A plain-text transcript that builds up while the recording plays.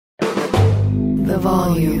the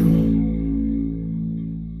volume.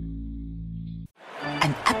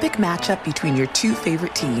 An epic matchup between your two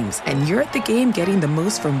favorite teams, and you're at the game getting the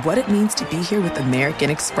most from what it means to be here with American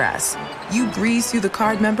Express. You breeze through the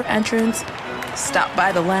card member entrance, stop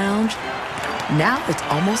by the lounge. Now it's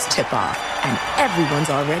almost tip-off, and everyone's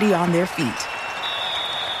already on their feet.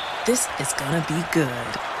 This is gonna be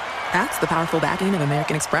good. That's the powerful backing of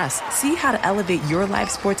American Express. See how to elevate your live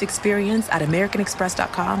sports experience at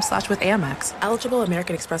americanexpress.com/with-Amex. Eligible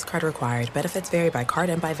American Express card required. Benefits vary by card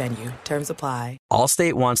and by venue. Terms apply.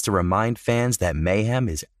 Allstate wants to remind fans that mayhem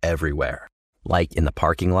is everywhere. Like in the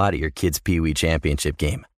parking lot at your kid's Pee Wee Championship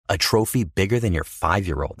game. A trophy bigger than your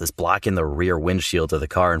 5-year-old is blocking the rear windshield of the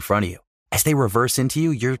car in front of you. As they reverse into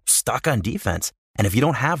you, you're stuck on defense. And if you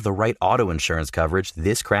don't have the right auto insurance coverage,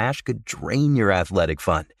 this crash could drain your athletic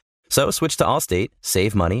fund. So switch to Allstate,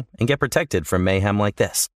 save money, and get protected from mayhem like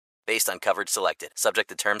this. Based on coverage selected, subject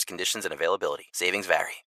to terms, conditions, and availability. Savings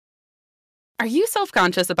vary. Are you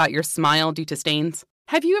self-conscious about your smile due to stains?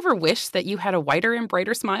 Have you ever wished that you had a whiter and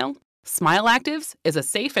brighter smile? Smile Actives is a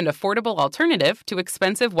safe and affordable alternative to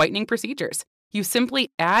expensive whitening procedures. You simply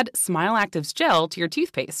add Smile Actives gel to your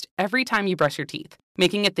toothpaste every time you brush your teeth,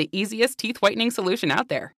 making it the easiest teeth whitening solution out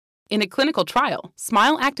there. In a clinical trial,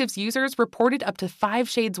 Smile Actives users reported up to 5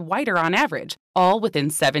 shades whiter on average, all within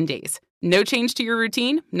 7 days. No change to your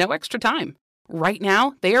routine, no extra time. Right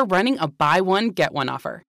now, they are running a buy one, get one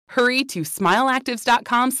offer. Hurry to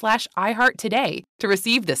smileactives.com/iHeart today to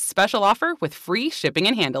receive this special offer with free shipping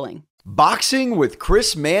and handling. Boxing with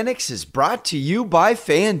Chris Mannix is brought to you by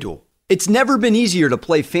FanDuel. It's never been easier to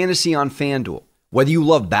play fantasy on FanDuel. Whether you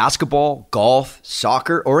love basketball, golf,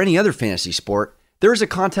 soccer, or any other fantasy sport, there is a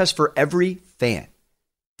contest for every fan.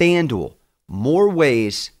 FanDuel, more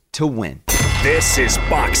ways to win. This is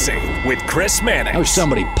Boxing with Chris Mannix. Oh,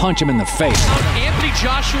 somebody punch him in the face. Anthony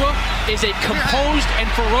Joshua is a composed and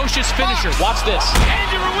ferocious finisher. Watch this.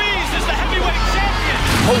 Andy Ruiz is the heavyweight champion.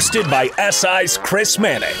 Hosted by SI's Chris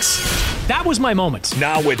Mannix. That was my moment.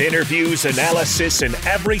 Now with interviews, analysis, and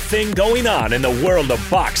everything going on in the world of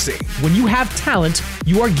boxing. When you have talent,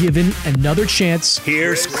 you are given another chance.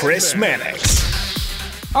 Here's Chris Mannix.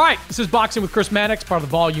 All right, this is Boxing with Chris Mannix, part of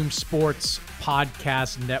the Volume Sports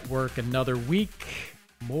Podcast Network. Another week,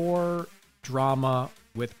 more drama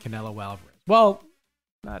with Canelo Alvarez. Well,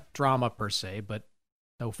 not drama per se, but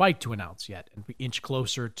no fight to announce yet. And we inch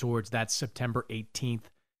closer towards that September 18th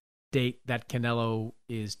date that Canelo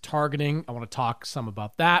is targeting. I want to talk some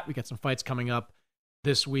about that. We got some fights coming up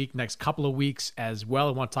this week, next couple of weeks as well.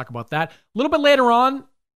 I want to talk about that. A little bit later on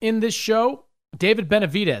in this show, David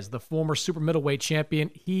Benavidez, the former super middleweight champion,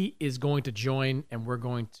 he is going to join, and we're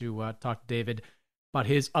going to talk to David about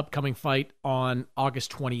his upcoming fight on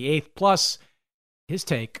August 28th, plus his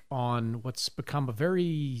take on what's become a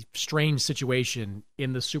very strange situation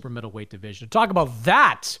in the super middleweight division. To talk about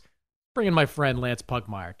that, bring in my friend Lance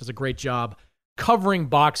Pugmire. Does a great job covering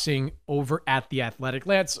boxing over at The Athletic.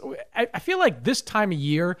 Lance, I feel like this time of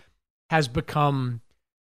year has become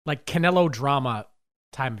like Canelo drama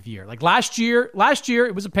time of year. Like last year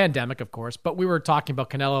it was a pandemic, of course, but we were talking about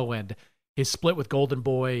Canelo and his split with Golden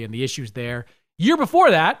Boy and the issues there. Year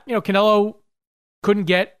before that, Canelo couldn't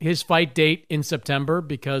get his fight date in September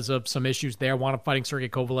because of some issues there. Wound up fighting Sergey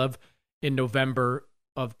Kovalev in November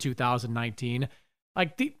of 2019.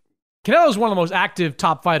 Canelo is one of the most active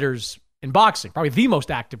top fighters in boxing, probably the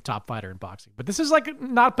most active top fighter in boxing. But this is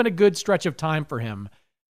not been a good stretch of time for him.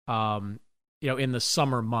 In the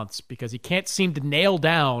summer months, because he can't seem to nail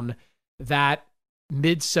down that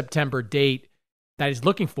mid-September date that he's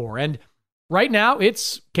looking for. And right now,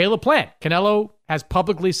 it's Caleb Plant. Canelo has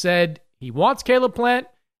publicly said he wants Caleb Plant.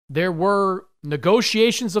 There were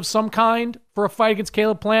negotiations of some kind for a fight against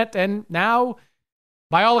Caleb Plant, and now,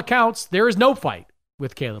 by all accounts, there is no fight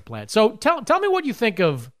with Caleb Plant. So tell me what you think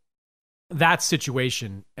of that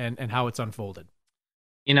situation and how it's unfolded.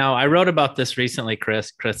 I wrote about this recently,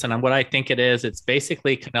 Chris, and what I think it's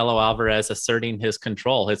basically Canelo Alvarez asserting his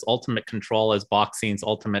control, his ultimate control as boxing's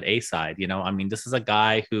ultimate A-side. This is a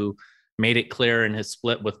guy who made it clear in his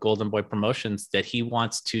split with Golden Boy Promotions that he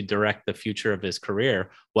wants to direct the future of his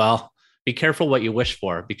career. Well, be careful what you wish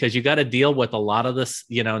for, because you got to deal with a lot of this,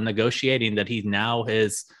 negotiating that he now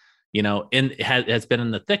is, has been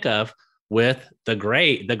in the thick of with the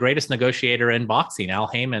greatest negotiator in boxing, Al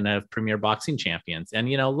Heyman of Premier Boxing Champions. And,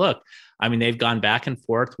 look, I mean, they've gone back and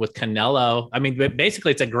forth with Canelo. I mean,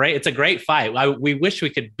 basically it's a great fight. We wish we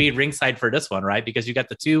could be ringside for this one, right? Because you got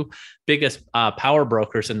the two biggest power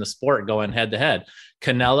brokers in the sport going head to head.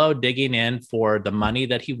 Canelo digging in for the money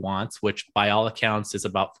that he wants, which by all accounts is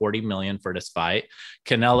about $40 million for this fight.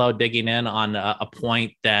 Canelo digging in on a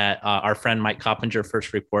point that our friend Mike Coppinger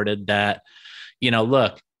first reported that,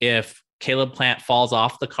 look, if Caleb Plant falls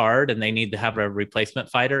off the card and they need to have a replacement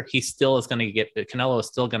fighter, he still is going to Canelo is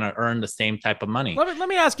still going to earn the same type of money. Let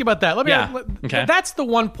me ask you about that. Okay. That's the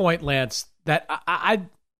one point, Lance, that I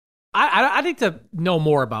need to know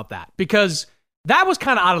more about that, because that was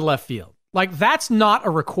kind of out of left field. Like, that's not a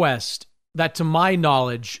request that, to my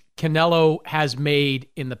knowledge, Canelo has made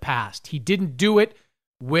in the past. He didn't do it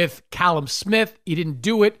with Callum Smith. He didn't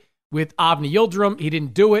do it with Avni Yildirim. He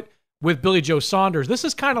didn't do it with Billy Joe Saunders. This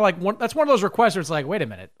is kind of like that's one of those requests where it's like, wait a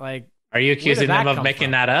minute, like, are you accusing them of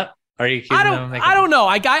making that up? Are you accusing them of making I don't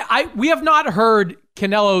know. We have not heard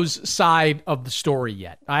Canelo's side of the story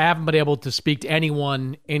yet. I haven't been able to speak to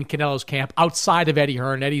anyone in Canelo's camp outside of Eddie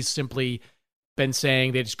Hearn. Eddie's simply been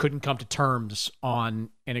saying they just couldn't come to terms on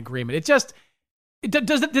an agreement. It just did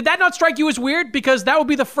that not strike you as weird? Because that would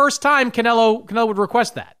be the first time Canelo would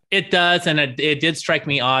request that. It does, and it did strike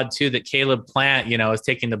me odd too that Caleb Plant, is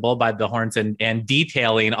taking the bull by the horns and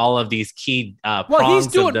detailing all of these key prongs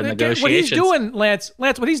of the negotiations. What he's doing, Lance,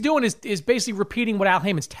 what he's doing is basically repeating what Al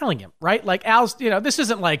Heyman's telling him, right? Like, Al's, this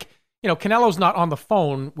isn't like, Canelo's not on the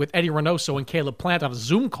phone with Eddie Reynoso and Caleb Plant on a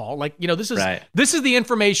Zoom call. Like, this is the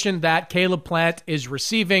information that Caleb Plant is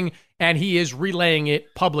receiving, and he is relaying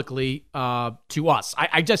it publicly to us.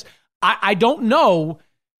 I don't know.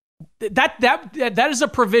 That is a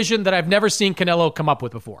provision that I've never seen Canelo come up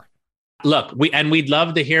with before. Look, we'd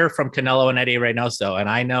love to hear from Canelo and Eddie Reynoso. And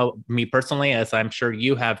I know, me personally, as I'm sure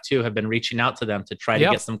you have too, have been reaching out to them to try to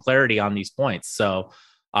get some clarity on these points. So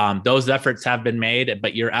those efforts have been made,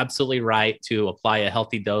 but you're absolutely right to apply a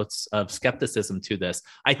healthy dose of skepticism to this.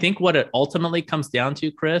 I think what it ultimately comes down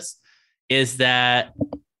to, Chris, is that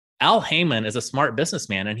Al Heyman is a smart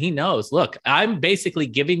businessman, and he knows, look, I'm basically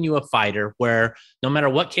giving you a fighter where no matter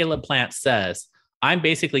what Caleb Plant says, I'm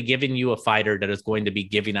basically giving you a fighter that is going to be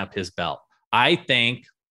giving up his belt. I think,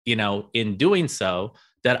 in doing so,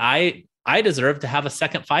 that I deserve to have a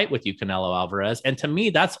second fight with you, Canelo Alvarez. And to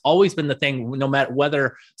me, that's always been the thing, no matter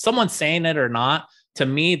whether someone's saying it or not. To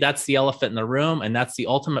me, that's the elephant in the room, and that's the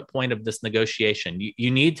ultimate point of this negotiation. You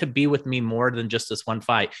need to be with me more than just this one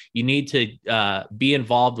fight. You need to be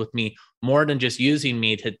involved with me more than just using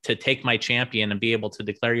me to take my champion and be able to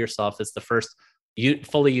declare yourself as the first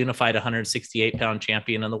fully unified 168-pound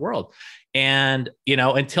champion in the world. And,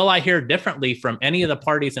 until I hear differently from any of the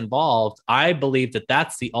parties involved, I believe that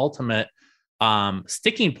that's the ultimate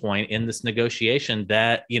sticking point in this negotiation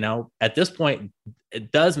that, at this point,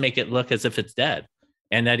 it does make it look as if it's dead.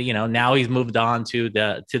 And that, now he's moved on to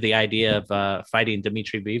the idea of fighting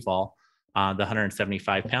Dimitri Bivol, the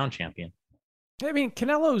 175-pound champion. I mean,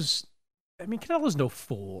 Canelo's no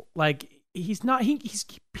fool. Like, he's not. He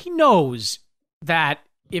knows that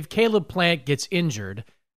if Caleb Plant gets injured,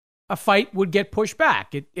 a fight would get pushed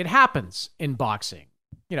back. It happens in boxing.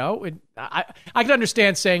 I can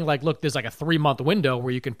understand saying, like, look, there's like a 3-month window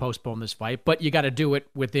where you can postpone this fight, but you got to do it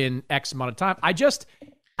within X amount of time.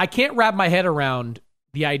 I can't wrap my head around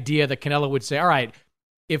the idea that Canelo would say, all right,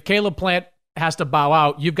 if Caleb Plant has to bow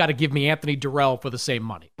out, you've got to give me Anthony Durrell for the same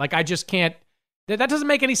money. Like, I just can't. That doesn't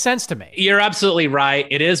make any sense to me. You're absolutely right.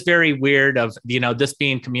 It is very weird of, this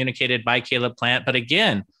being communicated by Caleb Plant. But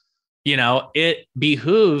again, it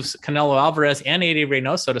behooves Canelo Alvarez and Eddie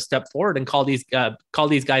Reynoso to step forward and call these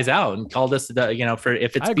guys out and call this for,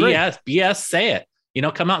 if it's BS, say it.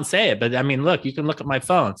 Come out and say it. But I mean, look, you can look at my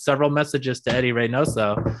phone, several messages to Eddie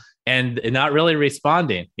Reynoso and not really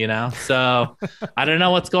responding, So I don't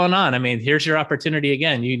know what's going on. I mean, here's your opportunity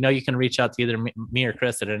again. You can reach out to either me or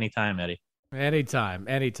Chris at any time, Eddie. Anytime.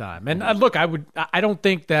 And look, I don't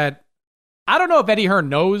know if Eddie Hearn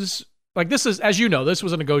knows, like, this is, as you know, this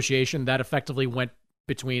was a negotiation that effectively went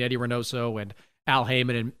between Eddie Reynoso and Al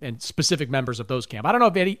Heyman and specific members of those camp. I don't know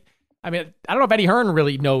if Eddie Hearn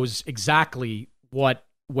really knows exactly what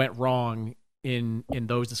went wrong in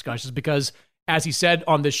those discussions, because as he said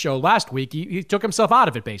on this show last week, he took himself out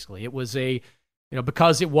of it. Basically, it was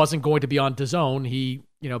because it wasn't going to be on DAZN, he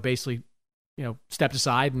basically stepped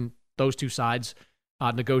aside and those two sides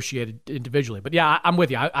negotiated individually. But yeah, I'm with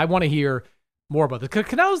you. I want to hear more about this.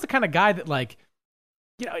 Canelo's the kind of guy that, like,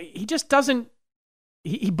 he just doesn't.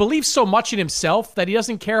 He believes so much in himself that he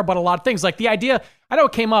doesn't care about a lot of things. Like the idea, I know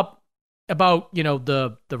it came up about,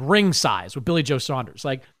 the ring size with Billy Joe Saunders.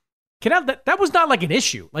 Like, Canelo, that was not like an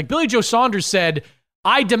issue. Like, Billy Joe Saunders said,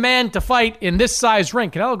 I demand to fight in this size ring.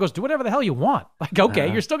 Canelo goes, do whatever the hell you want. Like,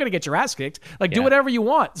 okay, you're still going to get your ass kicked. Like, do whatever you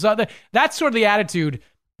want. So that's sort of the attitude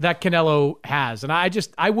that Canelo has. And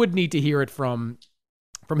I would need to hear it from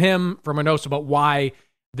him, from Reynoso, about why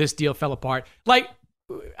this deal fell apart. Like,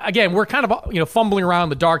 again, we're kind of, fumbling around in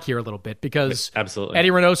the dark here a little bit because absolutely Eddie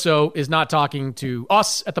Reynoso is not talking to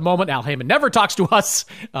us at the moment. Al Heyman never talks to us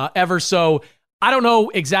ever. So I don't know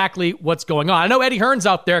exactly what's going on. I know Eddie Hearn's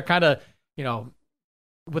out there kind of,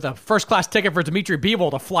 with a first-class ticket for Dimitri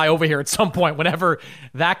Bivol to fly over here at some point, whenever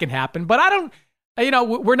that can happen. But I don't,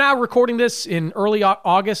 we're now recording this in early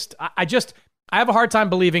August. I have a hard time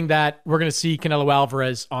believing that we're going to see Canelo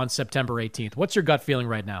Alvarez on September 18th. What's your gut feeling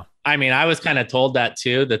right now? I mean, I was kind of told that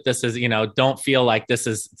too, that this is, don't feel like this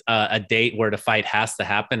is a date where the fight has to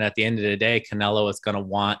happen. At the end of the day, Canelo is going to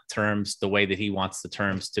want terms the way that he wants the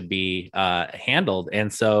terms to be handled.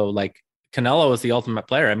 And so, like, Canelo is the ultimate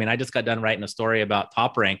player. I mean, I just got done writing a story about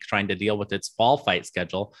Top Rank trying to deal with its fall fight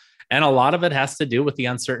schedule. And a lot of it has to do with the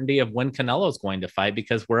uncertainty of when Canelo is going to fight,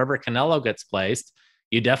 because wherever Canelo gets placed,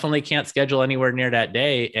 you definitely can't schedule anywhere near that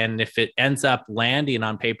day. And if it ends up landing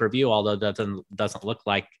on pay-per-view, although it doesn't look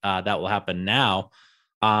like that will happen now,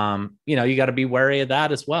 you got to be wary of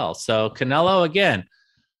that as well. So Canelo, again,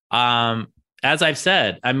 as I've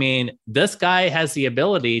said, I mean, this guy has the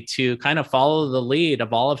ability to kind of follow the lead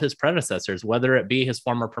of all of his predecessors, whether it be his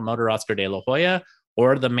former promoter, Oscar De La Hoya,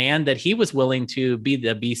 or the man that he was willing to be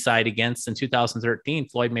the B-side against in 2013,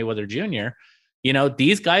 Floyd Mayweather Jr.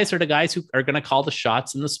 These guys are the guys who are going to call the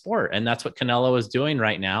shots in the sport. And that's what Canelo is doing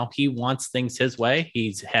right now. He wants things his way.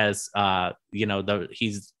 He's won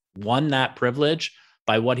that privilege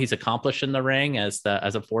by what he's accomplished in the ring as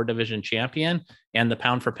a 4-division champion and the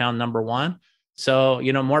pound for pound number one. So,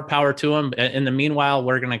 more power to him. In the meanwhile,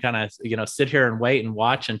 we're going to kind of, sit here and wait and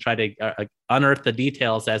watch and try to unearth the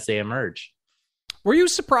details as they emerge. Were you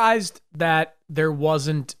surprised that there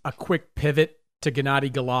wasn't a quick pivot to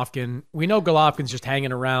Gennady Golovkin? We know Golovkin's just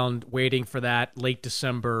hanging around waiting for that late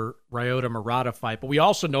December Ryota Murata fight, but we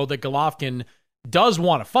also know that Golovkin does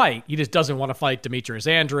want to fight. He just doesn't want to fight Demetrius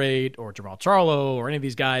Andrade or Jamal Charlo or any of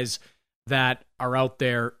these guys that are out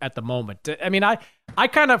there at the moment. I mean, I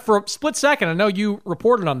kind of, for a split second, I know you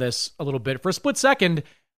reported on this a little bit. For a split second,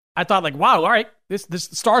 I thought, like, wow, all right, this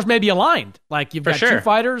stars may be aligned. Like, you've got two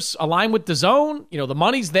fighters aligned with DAZN. The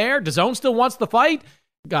money's there. DAZN still wants the fight.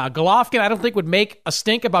 Golovkin, I don't think, would make a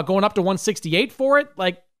stink about going up to 168 for it.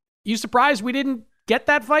 Like, you surprised we didn't get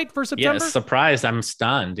that fight for September? Yeah, surprised. I'm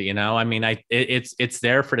stunned. I mean, it's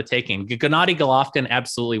there for the taking. Gennady Golovkin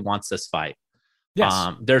absolutely wants this fight. Yes.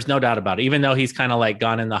 There's no doubt about it. Even though he's kind of like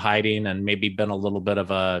gone into hiding and maybe been a little bit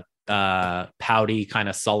of a pouty, kind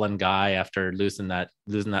of sullen guy after losing that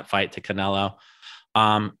fight to Canelo.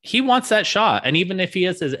 He wants that shot. And even if he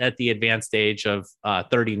is at the advanced age of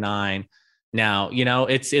 39 now,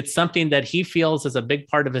 it's something that he feels is a big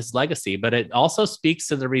part of his legacy, but it also speaks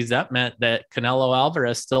to the resentment that Canelo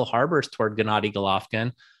Alvarez still harbors toward Gennady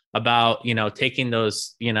Golovkin about, taking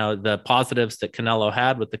those, the positives that Canelo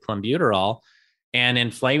had with the clenbuterol and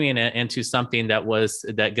inflaming it into something that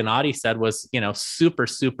Gennady said was, super,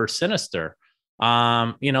 super sinister.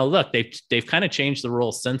 Look, they've kind of changed the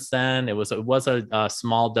rules since then. It was a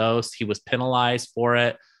small dose. He was penalized for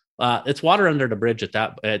it. It's water under the bridge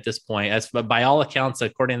at this point. As by all accounts,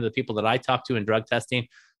 according to the people that I talked to in drug testing,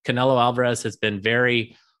 Canelo Alvarez has been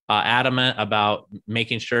very adamant about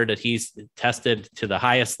making sure that he's tested to the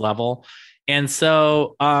highest level. And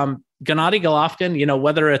so, Gennady Golovkin,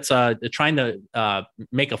 whether it's trying to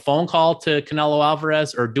make a phone call to Canelo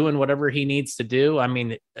Alvarez or doing whatever he needs to do, I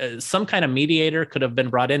mean, some kind of mediator could have been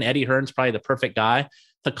brought in. Eddie Hearn's probably the perfect guy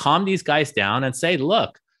to calm these guys down and say,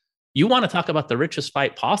 look, you want to talk about the richest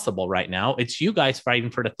fight possible right now. It's you guys fighting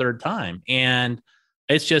for the third time. And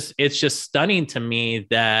it's just stunning to me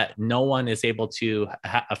that no one is able to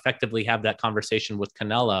effectively have that conversation with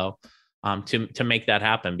Canelo to make that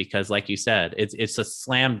happen, because like you said, it's a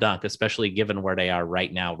slam dunk, especially given where they are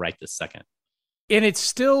right now, right this second. And it's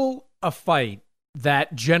still a fight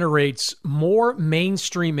that generates more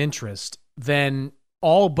mainstream interest than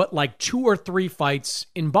all but like 2 or 3 fights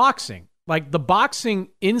in boxing. Like the boxing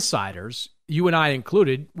insiders, you and I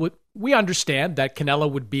included, we understand that Canelo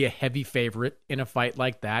would be a heavy favorite in a fight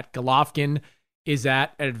like that. Golovkin is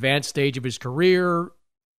at an advanced stage of his career,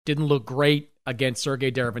 didn't look great against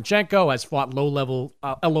Sergey Derevyanchenko, has fought a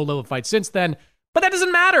low-level fight since then. But that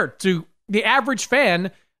doesn't matter to the average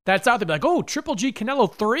fan that's out there. Like, oh, Triple G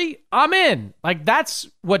Canelo 3? I'm in. Like, that's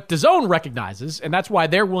what DAZN recognizes, and that's why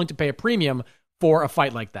they're willing to pay a premium for a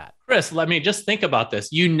fight like that. Chris, let me just think about this.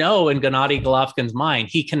 In Gennady Golovkin's mind,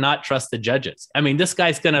 he cannot trust the judges. I mean, this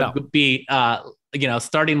guy's going to be,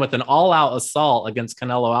 starting with an all-out assault against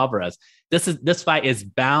Canelo Alvarez. This fight is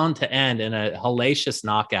bound to end in a hellacious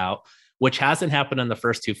knockout, which hasn't happened in the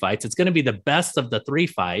first two fights. It's going to be the best of the three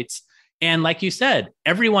fights. And like you said,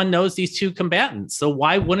 everyone knows these two combatants. So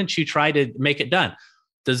why wouldn't you try to make it done?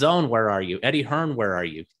 DAZN, where are you? Eddie Hearn, where are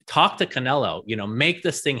you? Talk to Canelo, make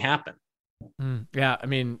this thing happen. Yeah, I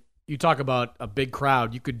mean, you talk about a big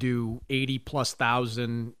crowd. You could do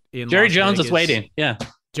 80,000+ in Jerry Las Jones Vegas. is waiting. Yeah.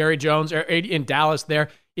 Jerry Jones in Dallas there.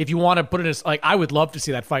 If you want to put it as, like, I would love to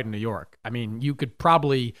see that fight in New York. I mean, you could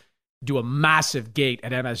probably do a massive gate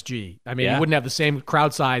at MSG. I mean, you wouldn't have the same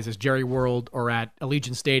crowd size as Jerry World or at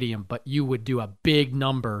Allegiant Stadium, but you would do a big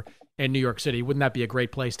number in New York City. Wouldn't that be a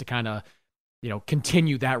great place to kind of,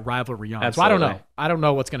 continue that rivalry on? Absolutely. So I don't know. I don't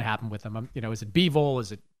know what's going to happen with them. Is it Bivol?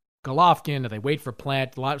 Is it Golovkin? Do they wait for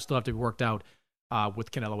Plant? A lot still have to be worked out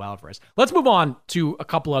with Canelo Alvarez. Let's move on to a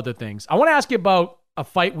couple other things. I want to ask you about a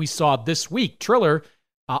fight we saw this week. Triller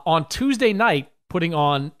on Tuesday night putting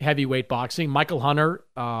on heavyweight boxing. Michael Hunter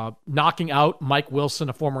knocking out Mike Wilson,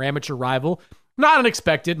 a former amateur rival. Not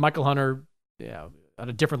unexpected. Michael Hunter at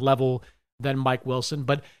a different level than Mike Wilson.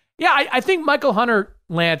 But yeah, I think Michael Hunter,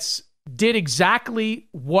 Lance, did exactly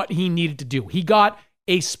what he needed to do. He got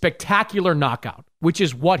a spectacular knockout, which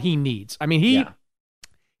is what he needs. I mean,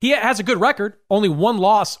 he has a good record, only one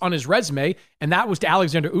loss on his resume, and that was to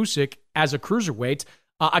Alexander Usyk as a cruiserweight.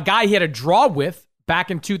 A guy he had a draw with back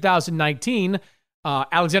in 2019,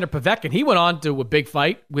 Alexander Povetkin. He went on to a big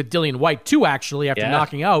fight with Dillian Whyte, too, actually, after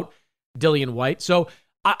knocking out Dillian Whyte. So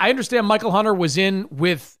I understand Michael Hunter was in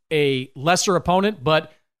with a lesser opponent,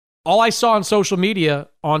 but all I saw on social media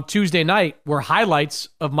on Tuesday night were highlights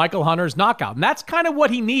of Michael Hunter's knockout. And that's kind of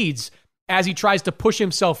what he needs as he tries to push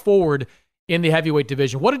himself forward in the heavyweight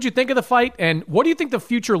division. What did you think of the fight? And what do you think the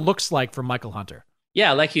future looks like for Michael Hunter?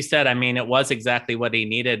 Yeah, like you said, I mean, it was exactly what he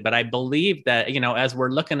needed. But I believe that, as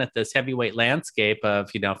we're looking at this heavyweight landscape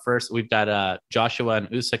of, first we've got Joshua and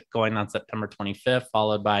Usyk going on September 25th,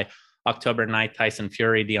 followed by October 9th, Tyson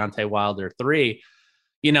Fury, Deontay Wilder 3.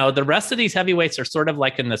 The rest of these heavyweights are sort of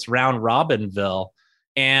like in this round robinville.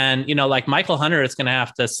 And, like Michael Hunter is going to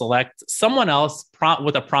have to select someone else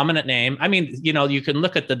with a prominent name. I mean, you can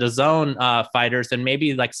look at the DAZN fighters and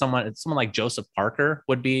maybe like someone like Joseph Parker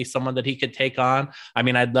would be someone that he could take on. I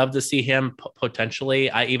mean, I'd love to see him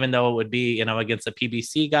potentially, even though it would be, against a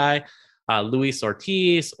PBC guy, Luis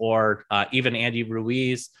Ortiz or even Andy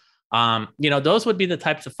Ruiz. Those would be the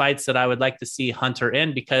types of fights that I would like to see Hunter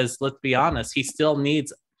in, because let's be honest, he still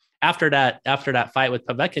needs, after that fight with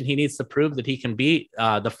Povetkin, he needs to prove that he can beat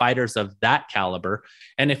the fighters of that caliber.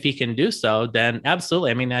 And if he can do so, then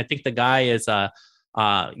absolutely. I mean, I think the guy is a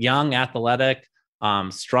young, athletic,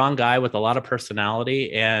 strong guy with a lot of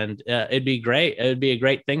personality, and it'd be great. It would be a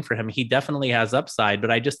great thing for him. He definitely has upside,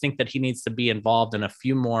 but I just think that he needs to be involved in a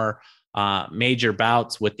few more major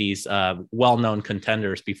bouts with these well-known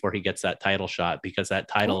contenders before he gets that title shot, because that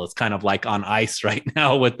title is kind of like on ice right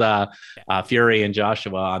now with Fury and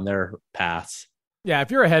Joshua on their paths. Yeah,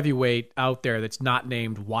 if you're a heavyweight out there that's not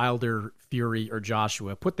named Wilder, Fury, or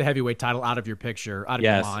Joshua, put the heavyweight title out of your picture, out of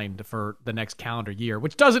your mind for the next calendar year,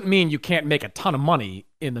 which doesn't mean you can't make a ton of money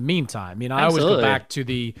in the meantime. I mean, I always go back to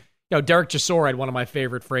the Derek Chisora had one of my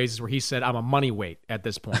favorite phrases where he said, "I'm a money weight at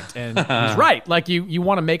this point." And he's right. Like, you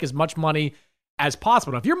want to make as much money as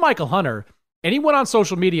possible. Now, if you're Michael Hunter, and he went on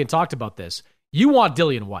social media and talked about this, you want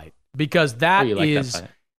Dillian Whyte, because that is,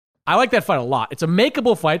 I like that fight a lot. It's a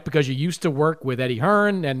makeable fight because you used to work with Eddie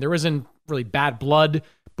Hearn, and there isn't really bad blood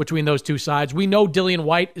between those two sides. We know Dillian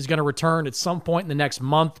Whyte is going to return at some point in the next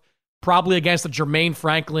month, probably against a Jermaine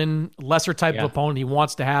Franklin, lesser type of opponent. He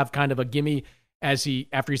wants to have kind of a gimme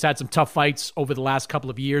after he's had some tough fights over the last couple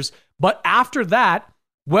of years. But after that,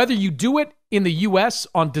 whether you do it in the U.S.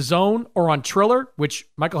 on DAZN or on Triller, which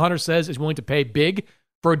Michael Hunter says is willing to pay big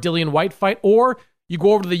for a Dillian Whyte fight, or you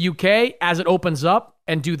go over to the U.K. as it opens up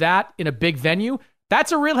and do that in a big venue,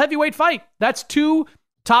 that's a real heavyweight fight. That's two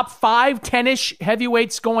top 5, 10-ish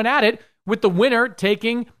heavyweights going at it, with the winner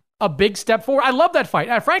taking a big step forward. I love that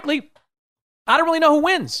fight. Frankly, I don't really know who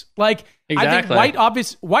wins. Like, exactly. I think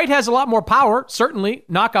Whyte has a lot more power, certainly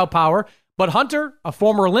knockout power, but Hunter, a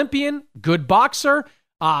former Olympian, good boxer,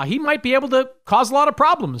 he might be able to cause a lot of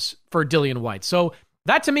problems for Dillian Whyte. So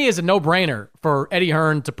that to me is a no-brainer for Eddie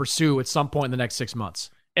Hearn to pursue at some point in the next 6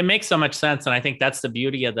 months. It makes so much sense. And I think that's the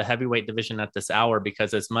beauty of the heavyweight division at this hour,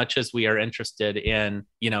 because as much as we are interested in,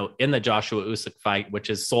 in the Joshua Usyk fight, which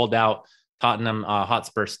is sold out Tottenham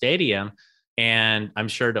Hotspur Stadium, And I'm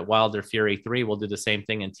sure that Wilder Fury 3 will do the same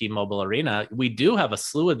thing in T-Mobile Arena. We do have a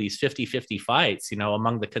slew of these 50-50 fights,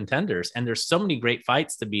 among the contenders. And there's so many great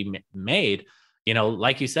fights to be made.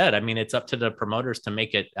 Like you said, I mean, it's up to the promoters to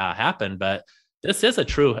make it happen. But this is a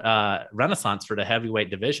true renaissance for the heavyweight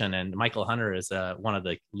division. And Michael Hunter is one of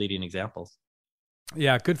the leading examples.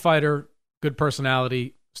 Yeah, good fighter, good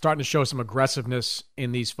personality, starting to show some aggressiveness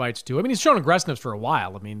in these fights too. I mean, he's shown aggressiveness for a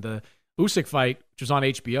while. I mean, the Usyk fight, which was on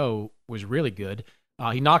HBO, was really good.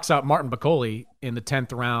 He knocks out Martin Bakole in the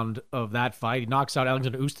 10th round of that fight. He knocks out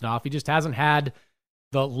Alexander Ustinov. He just hasn't had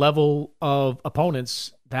the level of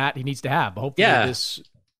opponents that he needs to have. But hopefully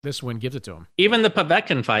this win gives it to him. Even the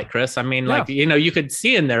Povetkin fight, Chris. I mean, you could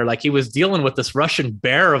see in there, like he was dealing with this Russian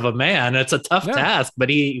bear of a man. It's a tough task, but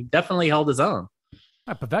he definitely held his own.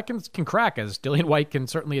 Povetkin can crack, as Dillian White can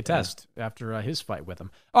certainly attest after his fight with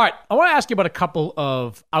him. All right, I want to ask you about a couple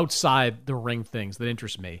of outside the ring things that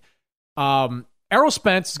interest me. Errol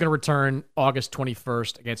Spence is going to return August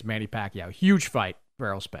 21st against Manny Pacquiao. Huge fight for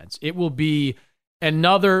Errol Spence. It will be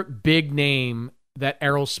another big name that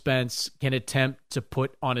Errol Spence can attempt to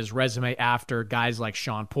put on his resume after guys like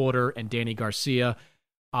Sean Porter and Danny Garcia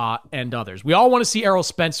and others. We all want to see Errol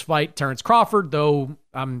Spence fight Terrence Crawford, though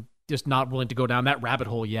I'm just not willing to go down that rabbit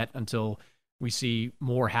hole yet until we see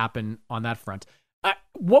more happen on that front.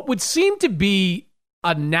 What would seem to be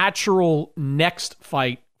a natural next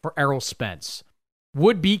fight for Errol Spence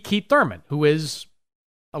would be Keith Thurman, who is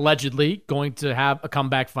allegedly going to have a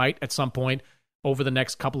comeback fight at some point over the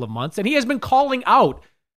next couple of months. And he has been calling out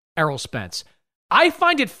Errol Spence. I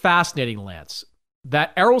find it fascinating, Lance,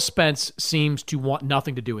 that Errol Spence seems to want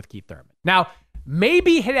nothing to do with Keith Thurman. Now,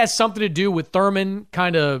 maybe it has something to do with Thurman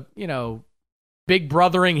kind of, big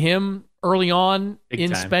brothering him early on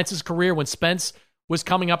in Spence's career when Spence was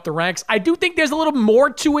coming up the ranks. I do think there's a little more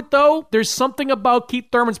to it, though. There's something about Keith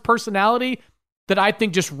Thurman's personality that I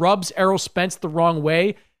think just rubs Errol Spence the wrong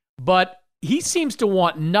way. But he seems to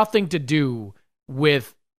want nothing to do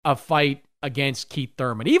with a fight against Keith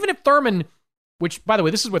Thurman. Even if Thurman, which, by the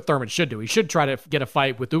way, this is what Thurman should do. He should try to get a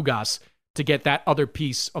fight with Ugas to get that other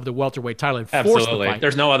piece of the welterweight title and force the fight.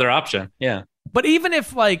 There's no other option. Yeah. But even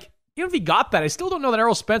if he got that, I still don't know that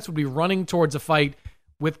Errol Spence would be running towards a fight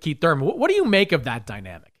with Keith Thurman. What do you make of that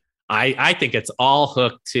dynamic? I think it's all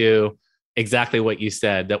hooked to exactly what you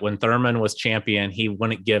said, that when Thurman was champion, he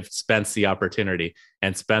wouldn't give Spence the opportunity.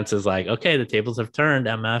 And Spence is like, okay, the tables have turned,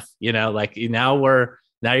 MF.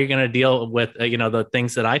 Now you're going to deal with, the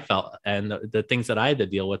things that I felt and the things that I had to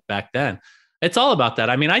deal with back then. It's all about that.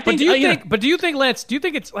 I mean, I think. But do you think, Lance? Do you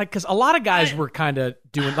think it's like, because a lot of guys were kind of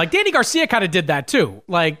doing, like Danny Garcia kind of did that too.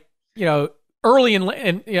 Like, early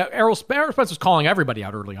and Errol Spence was calling everybody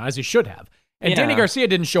out early on, as he should have. And Danny Garcia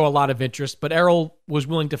didn't show a lot of interest, but Errol was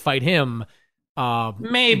willing to fight him.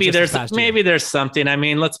 Maybe there's something. I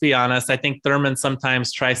mean, let's be honest. I think Thurman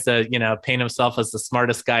sometimes tries to, paint himself as the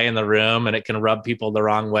smartest guy in the room, and it can rub people the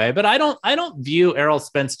wrong way. But I don't view Errol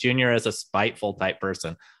Spence Jr. as a spiteful type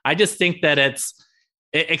person. I just think that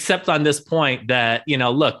except on this point that,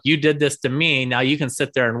 look, you did this to me. Now you can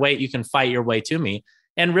sit there and wait. You can fight your way to me.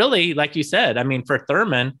 And really, like you said, I mean, for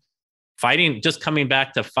Thurman, just coming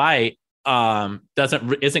back to fight,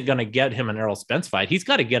 isn't going to get him an Errol Spence fight. He's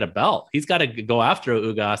got to get a belt. He's got to go after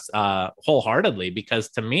Ugas wholeheartedly, because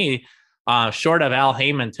to me, short of Al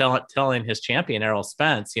Heyman telling his champion Errol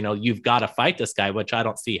Spence, you've got to fight this guy, which I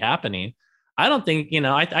don't see happening. I don't think,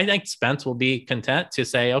 I think Spence will be content to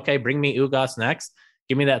say, okay, bring me Ugas next.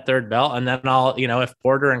 Give me that third belt. And then I'll, if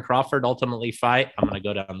Porter and Crawford ultimately fight, I'm going to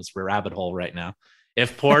go down this rabbit hole right now.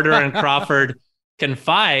 If Porter and Crawford can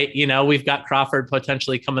fight, we've got Crawford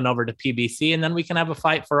potentially coming over to PBC, and then we can have a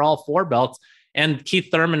fight for all four belts. And Keith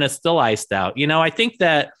Thurman is still iced out. I think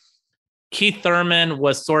that Keith Thurman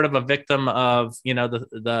was sort of a victim of,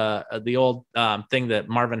 the old thing that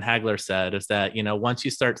Marvin Hagler said, is that, once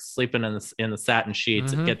you start sleeping in the satin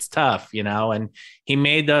sheets, it gets tough, and he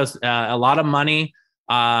made those a lot of money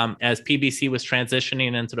as PBC was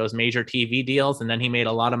transitioning into those major TV deals. And then he made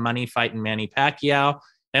a lot of money fighting Manny Pacquiao.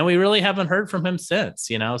 And we really haven't heard from him since,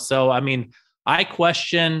 So, I mean, I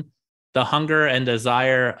question the hunger and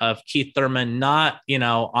desire of Keith Thurman, not, in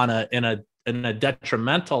a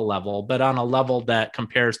detrimental level, but on a level that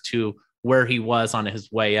compares to where he was on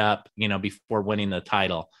his way up, before winning the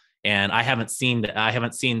title. And I haven't seen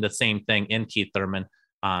the same thing in Keith Thurman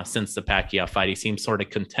since the Pacquiao fight. He seems sort of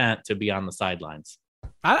content to be on the sidelines.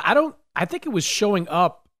 I think it was showing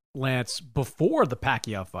up, Lance, before the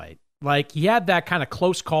Pacquiao fight. Like, he had that kind of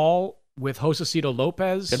close call with Josecito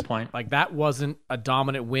Lopez. Good point. Like, that wasn't a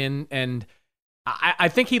dominant win. And I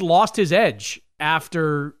think he lost his edge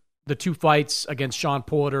after the 2 fights against Sean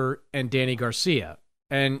Porter and Danny Garcia.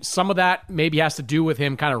 And some of that maybe has to do with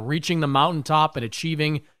him kind of reaching the mountaintop and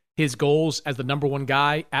achieving his goals as the number 1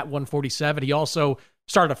 guy at 147. He also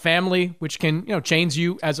started a family, which can, change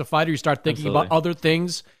you as a fighter. You start thinking about other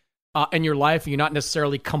things in your life. You're not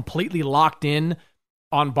necessarily completely locked in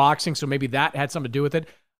on boxing, so maybe that had something to do with it.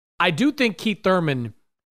 I do think Keith Thurman,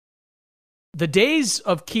 the days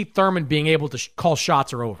of Keith Thurman being able to call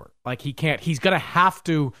shots are over. Like, he's going to have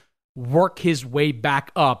to work his way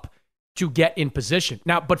back up to get in position.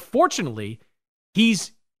 Now, but fortunately,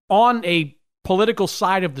 he's on a political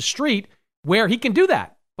side of the street where he can do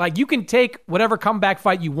that. Like, you can take whatever comeback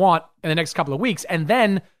fight you want in the next couple of weeks and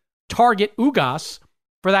then target Ugas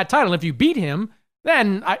for that title. And if you beat him,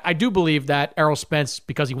 then I do believe that Errol Spence,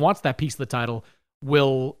 because he wants that piece of the title,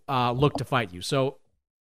 will look to fight you. So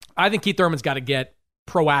I think Keith Thurman's got to get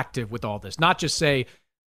proactive with all this, not just say,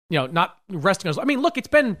 not resting on his... I mean, look, it's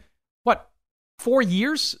been, 4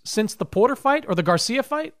 years since the Porter fight or the Garcia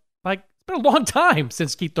fight? Like, it's been a long time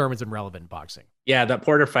since Keith Thurman's been relevant in boxing. Yeah, that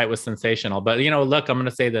Porter fight was sensational. But, look, I'm going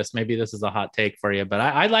to say this. Maybe this is a hot take for you, but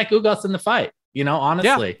I like Ugas in the fight,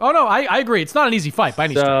 honestly. Yeah. Oh, no, I agree. It's not an easy fight by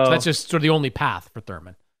any stretch. That's just sort of the only path for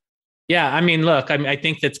Thurman. Yeah, I mean, look, I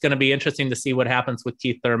think that's going to be interesting to see what happens with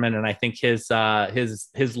Keith Thurman, and I think his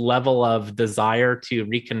level of desire to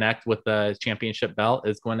reconnect with the championship belt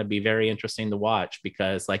is going to be very interesting to watch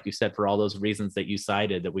because, like you said, for all those reasons that you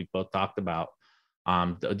cited that we both talked about,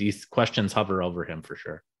 these questions hover over him for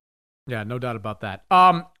sure. Yeah, no doubt about that.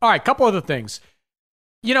 All right, couple other things.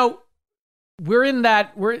 You're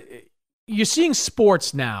seeing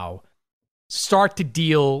sports now start to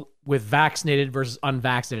deal with vaccinated versus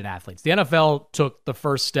unvaccinated athletes. The NFL took the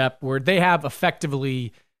first step where they have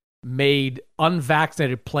effectively made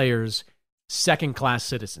unvaccinated players second-class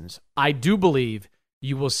citizens. I do believe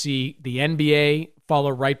you will see the NBA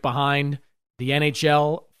follow right behind, the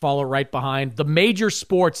NHL follow right behind. The major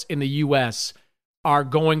sports in the U.S. are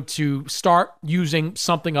going to start using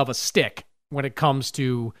something of a stick when it comes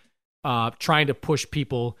to trying to push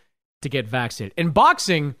people to get vaccinated. In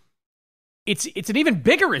boxing, it's an even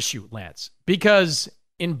bigger issue, Lance, because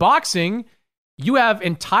in boxing, you have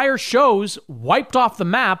entire shows wiped off the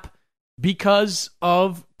map because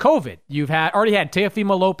of COVID. You've already had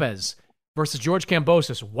Teofimo Lopez versus George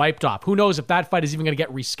Kambosos wiped off. Who knows if that fight is even going to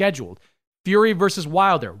get rescheduled? Fury versus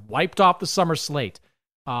Wilder wiped off the summer slate.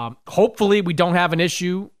 Hopefully, we don't have an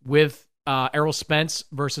issue with Errol Spence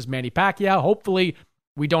versus Manny Pacquiao. Hopefully,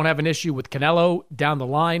 we don't have an issue with Canelo down the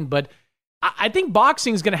line, but I think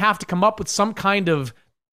boxing is going to have to come up with some kind of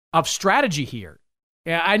strategy here.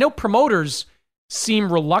 I know promoters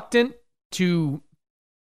seem reluctant to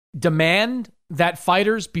demand that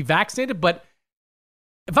fighters be vaccinated, but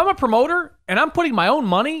if I'm a promoter and I'm putting my own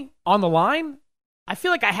money on the line, I feel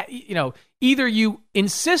like either you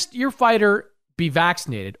insist your fighter be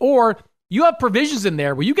vaccinated or you have provisions in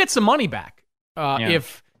there where you get some money back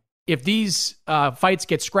if these fights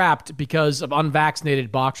get scrapped because of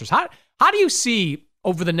unvaccinated boxers. How do you see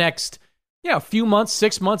over the next few months,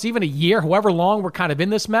 6 months, even a year, however long we're kind of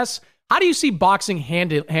in this mess, how do you see boxing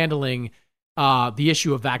handling the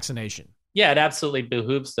issue of vaccination? Yeah, it absolutely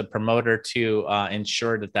behooves the promoter to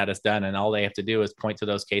ensure that is done. And all they have to do is point to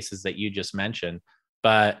those cases that you just mentioned.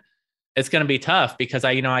 But it's going to be tough because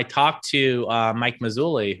I talked to Mike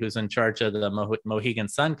Mazzulli, who's in charge of the Mohegan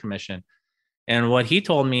Sun Commission. And what he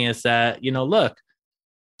told me is that, look,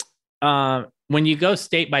 when you go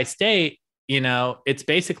state by state, it's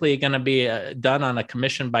basically going to be done on a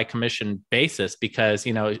commission by commission basis because,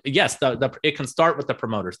 yes, it can start with the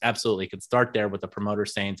promoters. Absolutely. It can start there with the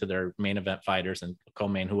promoters saying to their main event fighters and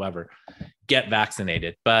co-main, whoever, get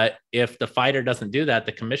vaccinated. But if the fighter doesn't do that,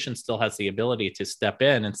 the commission still has the ability to step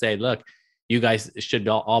in and say, look, you guys should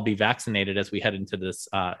all be vaccinated as we head into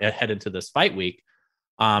this fight week.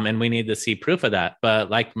 And we need to see proof of that. But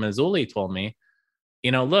like Mazzulli told me,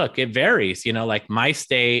 look, it varies, like my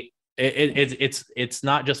state, it's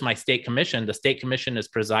not just my state commission. The state commission is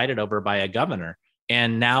presided over by a governor,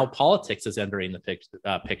 and now politics is entering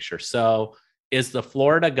the picture. So is the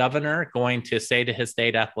Florida governor going to say to his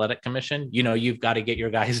state athletic commission, you've got to get your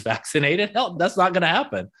guys vaccinated? No, that's not going to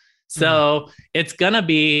happen. So it's going to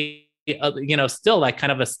be, still like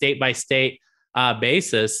kind of a state by state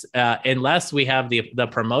basis, unless we have the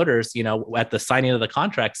promoters, at the signing of the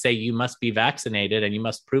contract say you must be vaccinated and you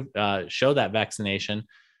must show that vaccination,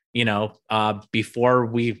 before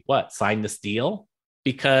we sign this deal.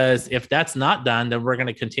 Because if that's not done, then we're going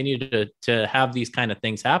to continue to have these kind of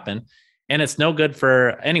things happen, and it's no good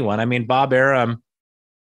for anyone. I mean, Bob Arum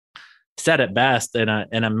said it best in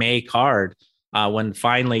a May card. when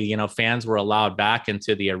finally, fans were allowed back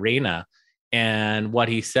into the arena. And what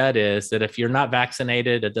he said is that if you're not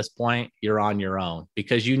vaccinated at this point, you're on your own,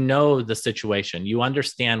 because the situation, you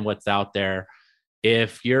understand what's out there.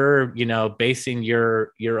 If you're, basing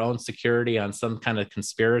your own security on some kind of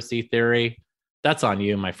conspiracy theory, that's on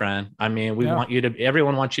you, my friend. I mean,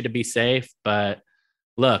 everyone wants you to be safe, but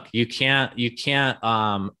look, you can't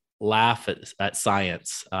laugh at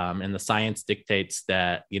science. And the science dictates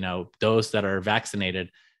that, those that are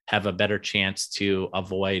vaccinated have a better chance to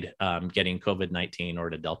avoid getting COVID-19 or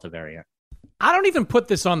the Delta variant. I don't even put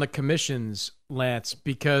this on the commissions, Lance,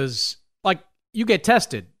 because you get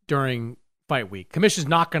tested during fight week. Commission's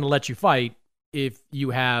not going to let you fight if you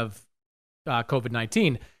have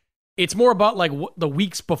COVID-19. It's more about the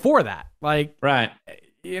weeks before that. Right.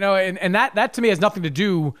 And that to me has nothing to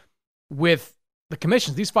do with the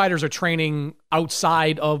commissions. These fighters are training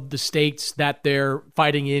outside of the states that they're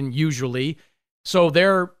fighting in usually. So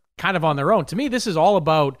they're kind of on their own. To me, this is all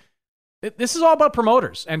about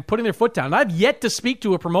promoters and putting their foot down. And I've yet to speak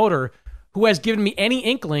to a promoter who has given me any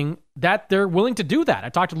inkling that they're willing to do that. I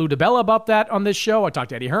talked to Lou DiBella about that on this show. I talked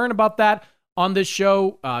to Eddie Hearn about that on this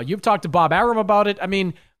show. You've talked to Bob Arum about it. I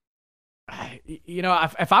mean,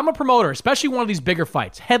 if I'm a promoter, especially one of these bigger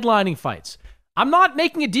fights, headlining fights, I'm not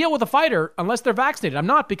making a deal with a fighter unless they're vaccinated. I'm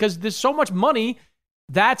not, because there's so much money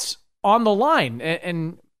that's on the line.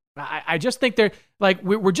 And I just think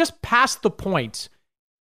we're just past the point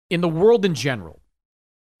in the world in general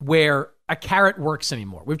where a carrot works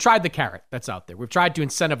anymore. We've tried the carrot that's out there. We've tried to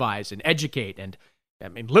incentivize and educate and,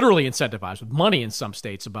 literally incentivize with money in some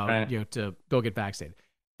states about, to go get vaccinated.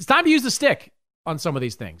 It's time to use the stick on some of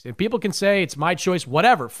these things. And people can say it's my choice,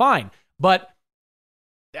 whatever, fine. But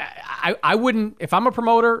I wouldn't, if I'm a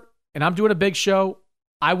promoter and I'm doing a big show,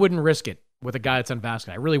 I wouldn't risk it with a guy that's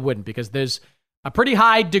unvaccinated. I really wouldn't, because there's a pretty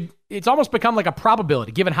high, it's almost become like a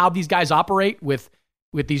probability, given how these guys operate with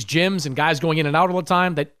these gyms and guys going in and out all the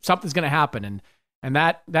time, that something's going to happen. And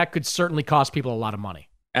that could certainly cost people a lot of money.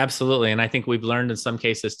 Absolutely. And I think we've learned in some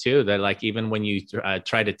cases too, that even when you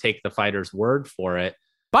try to take the fighter's word for it.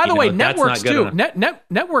 By the way, networks too.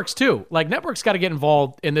 Networks too. Networks got to get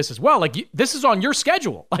involved in this as well. This is on your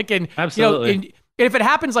schedule. Absolutely. And if it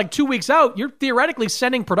happens 2 weeks out, you're theoretically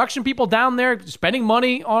sending production people down there, spending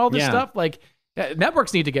money on all this stuff.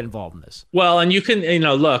 Networks need to get involved in this. Well, and you can,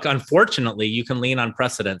 look, unfortunately, you can lean on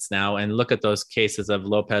precedents now and look at those cases of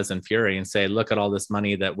Lopez and Fury and say, look at all this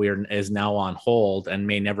money that is now on hold and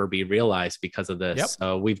may never be realized because of this. Yep.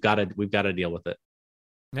 So we've got to deal with it.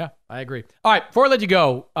 Yeah, I agree. All right, before I let you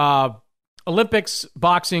go, Olympics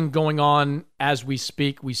boxing going on as we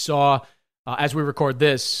speak. We saw, as we record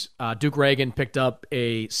this, Duke Reagan picked up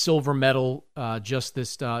a silver medal just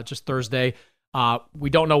Thursday. We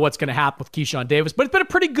don't know what's going to happen with Keyshawn Davis, but it's been a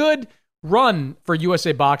pretty good run for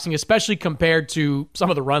USA Boxing, especially compared to some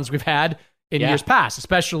of the runs we've had in years past,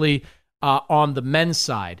 especially on the men's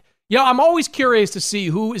side. I'm always curious to see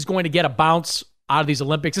who is going to get a bounce out of these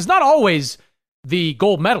Olympics. It's not always the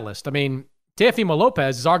gold medalist. Teofimo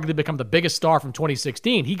Lopez has arguably become the biggest star from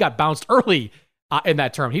 2016. He got bounced early in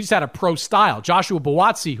that tournament. He just had a pro style. Joshua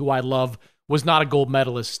Buatsi, who I love, was not a gold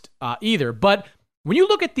medalist either. But when you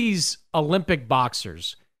look at these Olympic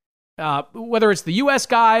boxers, whether it's the U.S.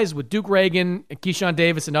 guys with Duke Reagan and Keyshawn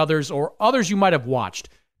Davis and others, or others you might have watched,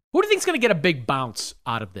 who do you think is going to get a big bounce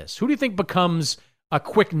out of this? Who do you think becomes a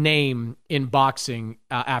quick name in boxing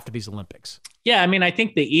after these Olympics? Yeah, I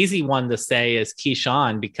think the easy one to say is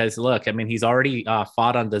Keyshawn, because look, he's already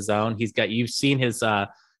fought on DAZN. You've seen his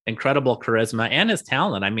incredible charisma and his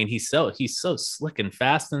talent. He's so slick and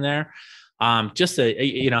fast in there. How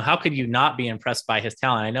could you not be impressed by his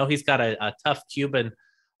talent? I know he's got a tough Cuban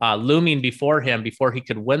looming before him before he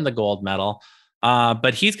could win the gold medal.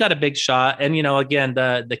 But he's got a big shot. And, again,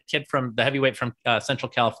 the kid from the heavyweight from Central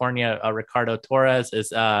California, Ricardo Torres, is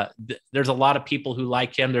there's a lot of people who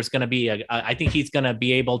like him. There's going to be I think he's going to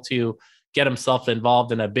be able to get himself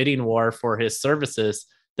involved in a bidding war for his services.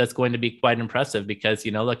 That's going to be quite impressive because,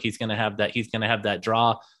 look, he's going to have that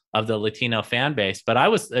draw of the Latino fan base. But I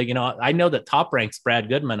know that Top Rank's Brad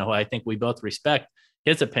Goodman, who I think we both respect,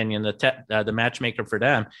 his opinion, the matchmaker for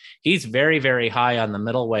them, he's very, very high on the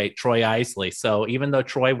middleweight Troy Isley. So even though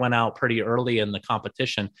Troy went out pretty early in the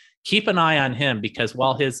competition, keep an eye on him, because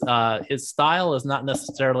while his style is not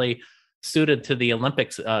necessarily suited to the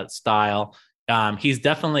Olympics style, he's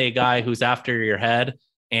definitely a guy who's after your head,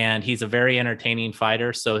 and he's a very entertaining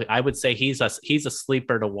fighter. So I would say he's a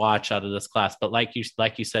sleeper to watch out of this class. But like you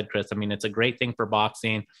said, Chris, it's a great thing for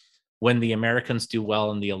boxing when the Americans do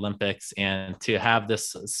well in the Olympics, and to have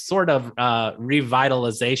this sort of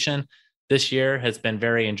revitalization this year has been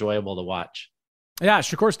very enjoyable to watch. Yeah,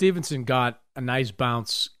 Shakur Stevenson got a nice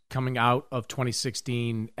bounce coming out of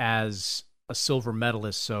 2016 as a silver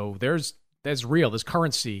medalist. So there's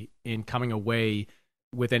currency in coming away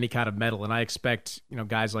with any kind of medal. And I expect,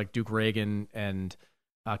 guys like Duke Reagan and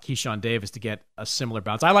Keyshawn Davis to get a similar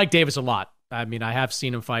bounce. I like Davis a lot. I mean, I have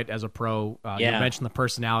seen him fight as a pro. You mentioned the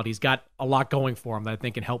personality. He's got a lot going for him that I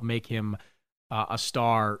think can help make him a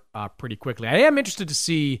star pretty quickly. I am interested to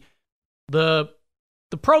see the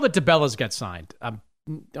pro that DiBella's got signed. I'm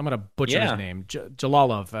going to butcher his name.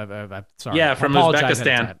 Jalalov. Sorry. Yeah, from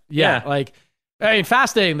Uzbekistan.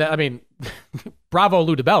 Fascinating that, bravo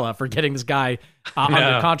Lou DiBella for getting this guy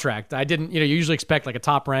under contract. I didn't, you usually expect like a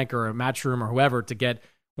Top Rank or a Matchroom or whoever to get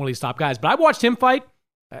one of these top guys. But I watched him fight.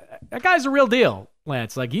 That guy's a real deal,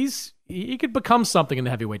 Lance. Like he could become something in the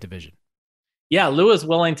heavyweight division. Yeah, Lou is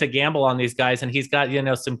willing to gamble on these guys, and he's got,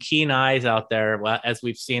 some keen eyes out there, as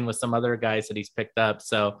we've seen with some other guys that he's picked up.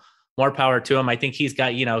 So more power to him. I think he's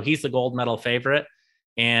got, he's the gold medal favorite.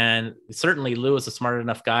 And certainly Lou is a smart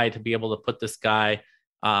enough guy to be able to put this guy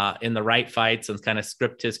in the right fights and kind of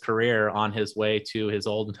script his career on his way to his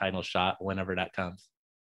old title shot whenever that comes.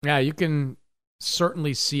 Yeah, you can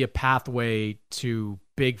certainly see a pathway to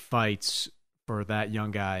big fights for that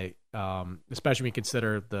young guy, especially when you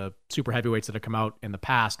consider the super heavyweights that have come out in the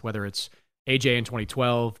past, whether it's AJ in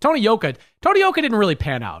 2012. Tony Yoka didn't really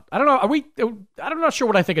pan out. I don't know. I'm not sure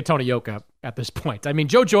what I think of Tony Yoka at this point. I mean,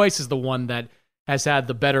 Joe Joyce is the one that has had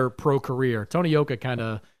the better pro career. Tony Yoka kind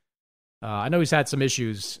of, I know he's had some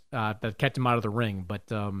issues that kept him out of the ring,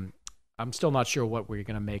 but I'm still not sure what we're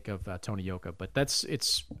going to make of Tony Yoka. But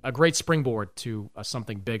it's a great springboard to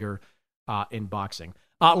something bigger in boxing.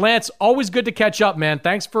 Lance, always good to catch up, man.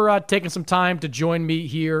 Thanks for taking some time to join me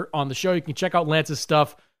here on the show. You can check out Lance's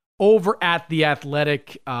stuff over at The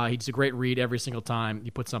Athletic. He's a great read every single time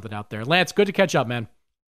he puts something out there. Lance, good to catch up, man.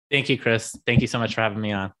 Thank you, Chris. Thank you so much for having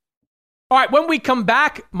me on. All right, when we come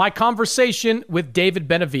back, my conversation with David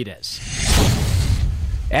Benavidez.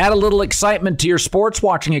 Add a little excitement to your sports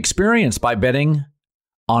watching experience by betting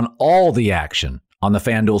on all the action on the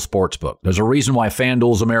FanDuel Sportsbook. There's a reason why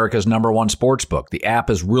FanDuel is America's #1 sportsbook. The app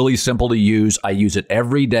is really simple to use. I use it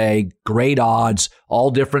every day. Great odds,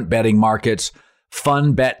 all different betting markets,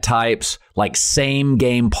 fun bet types like same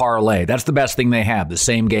game parlay. That's the best thing they have, the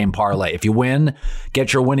same game parlay. If you win,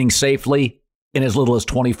 get your winnings safely in as little as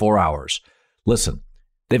 24 hours. Listen,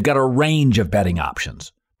 they've got a range of betting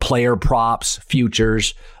options. Player props,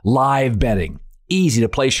 futures, live betting. Easy to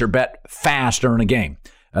place your bet fast during a game.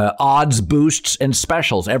 Odds boosts and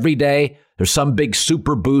specials. Every day, there's some big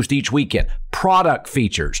super boost each weekend. Product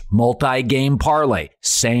features, multi-game parlay,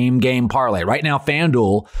 same game parlay. Right now,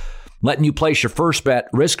 FanDuel letting you place your first bet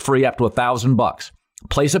risk-free up to $1,000.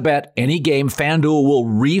 Place a bet, any game, FanDuel will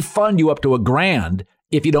refund you up to $1,000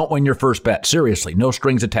 if you don't win your first bet. Seriously, no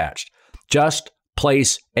strings attached. Just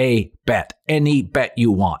place a bet, any bet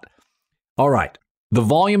you want. All right, the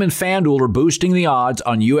volume and FanDuel are boosting the odds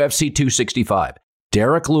on UFC 265.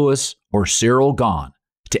 Derek Lewis or Cyril Gane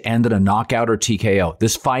to end in a knockout or TKO.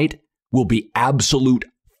 This fight will be absolute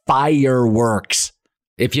fireworks.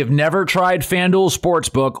 If you've never tried FanDuel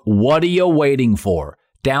Sportsbook, what are you waiting for?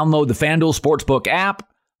 Download the FanDuel Sportsbook app,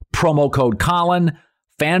 promo code Colin,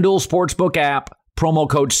 FanDuel Sportsbook app, promo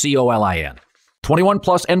code COLIN. 21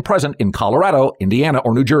 plus and present in Colorado, Indiana,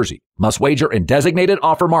 or New Jersey. Must wager in designated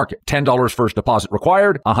offer market. $10 first deposit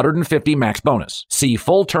required. $150 max bonus. See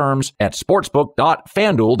full terms at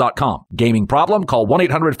sportsbook.fanduel.com. Gaming problem? Call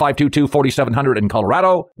 1-800-522-4700 in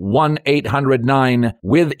Colorado,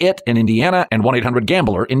 1-800-9-WITH-IT in Indiana, and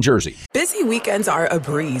 1-800-GAMBLER in Jersey. Busy weekends are a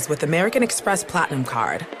breeze with American Express Platinum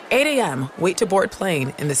Card. 8 a.m., wait to board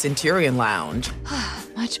plane in the Centurion Lounge.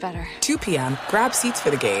 Much better. 2 p.m., grab seats for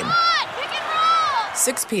the game.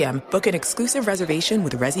 6 p.m., book an exclusive reservation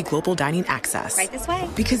with Resi Global Dining Access. Right this way.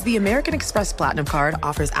 Because the American Express Platinum Card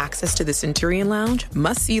offers access to the Centurion Lounge,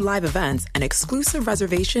 must-see live events, and exclusive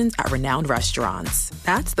reservations at renowned restaurants.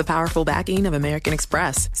 That's the powerful backing of American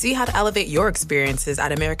Express. See how to elevate your experiences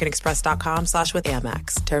at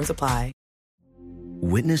americanexpress.com/withAmex. Terms apply.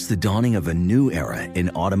 Witness the dawning of a new era in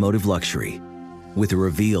automotive luxury with a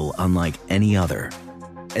reveal unlike any other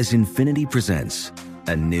as Infiniti presents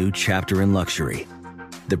a new chapter in luxury.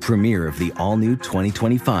 The premiere of the all-new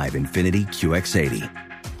 2025 Infiniti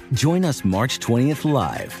QX80. Join us March 20th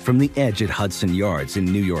live from the Edge at Hudson Yards in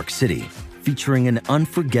New York City, featuring an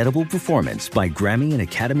unforgettable performance by Grammy and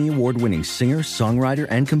Academy Award-winning singer, songwriter,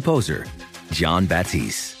 and composer, Jon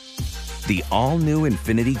Batiste. The all-new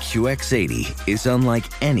Infiniti QX80 is unlike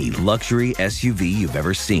any luxury SUV you've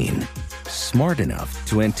ever seen. Smart enough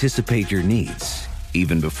to anticipate your needs,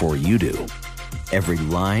 even before you do. Every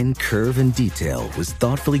line, curve, and detail was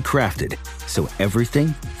thoughtfully crafted so everything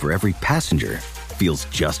for every passenger feels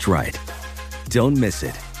just right. Don't miss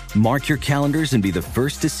it. Mark your calendars and be the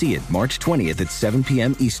first to see it March 20th at 7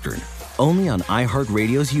 p.m. Eastern, only on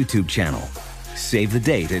iHeartRadio's YouTube channel. Save the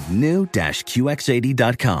date at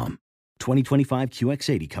new-QX80.com. 2025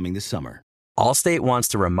 QX80 coming this summer. Allstate wants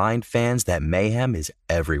to remind fans that mayhem is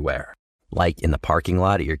everywhere. Like in the parking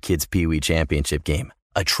lot at your kid's Pee Wee Championship game.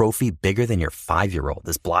 A trophy bigger than your 5-year-old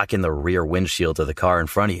is blocking the rear windshield of the car in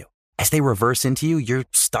front of you. As they reverse into you, you're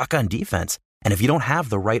stuck on defense. And if you don't have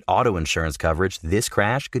the right auto insurance coverage, this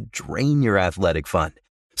crash could drain your athletic fund.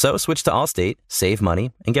 So switch to Allstate, save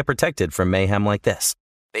money, and get protected from mayhem like this.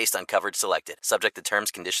 Based on coverage selected, subject to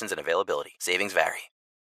terms, conditions, and availability. Savings vary.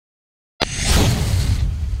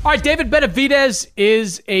 All right, David Benavidez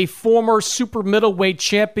is a former super middleweight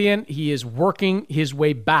champion. He is working his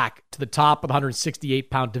way back to the top of the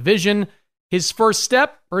 168-pound division. His first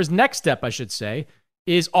step, or his next step, I should say,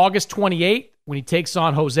 is August 28th when he takes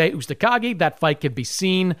on Jose Ustacagi. That fight can be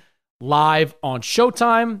seen live on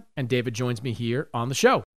Showtime, and David joins me here on the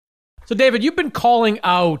show. So, David, you've been calling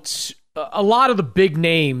out a lot of the big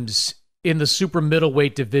names in the super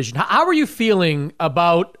middleweight division. How are you feeling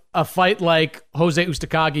about a fight like Jose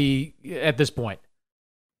Ustacagi at this point?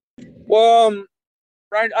 Well,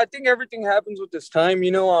 Ryan, I think everything happens with this time.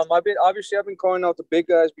 I've been calling out the big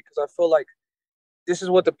guys because I feel like this is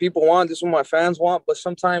what the people want. This is what my fans want. But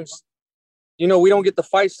sometimes, we don't get the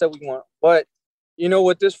fights that we want. But,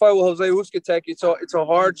 with this fight with Jose Ustacagi, it's a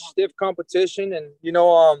hard, stiff competition. And,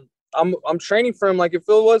 I'm training for him like if it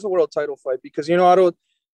was a world title fight because,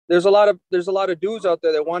 there's a lot of dudes out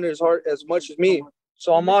there that want it as much as me.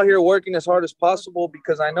 So I'm out here working as hard as possible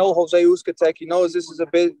because I know Jose Ustacagi knows this is a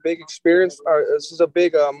big experience. Or this is a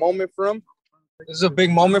big moment for him. This is a big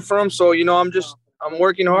moment for him. So, I'm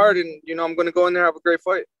working hard and, I'm going to go in there and have a great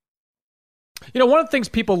fight. One of the things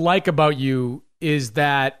people like about you is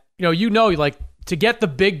that, like to get the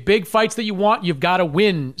big fights that you want, you've got to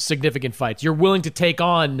win significant fights. You're willing to take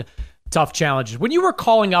on tough challenges. When you were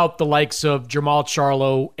calling out the likes of Jermall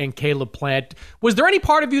Charlo and Caleb Plant, was there any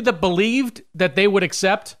part of you that believed that they would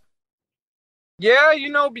accept? Yeah,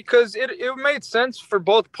 because it made sense for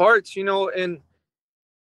both parts, and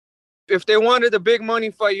if they wanted a big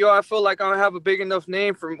money fight, I feel like I have a big enough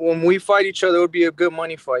name for when we fight each other, it would be a good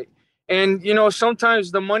money fight. And,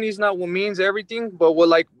 sometimes the money's not what means everything, but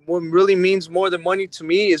what really means more than money to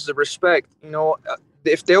me is the respect.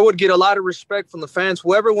 If they would get a lot of respect from the fans,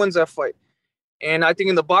 whoever wins that fight. And I think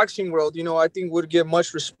in the boxing world, I think would get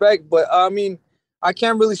much respect. But, I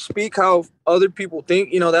can't really speak how other people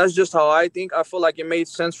think. That's just how I think. I feel like it made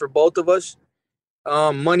sense for both of us,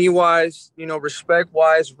 money-wise,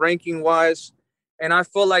 respect-wise, ranking-wise. And I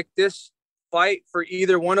feel like this fight for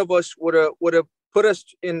either one of us would have put us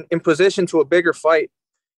in position to a bigger fight.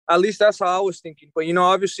 At least that's how I was thinking. But,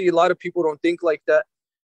 obviously a lot of people don't think like that.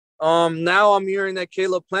 Now I'm hearing that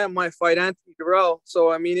Caleb Plant might fight Anthony Durrell.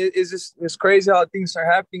 So, it's crazy how things are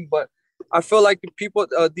happening. But I feel like the people,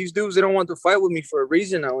 these dudes, they don't want to fight with me for a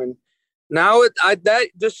reason now. And now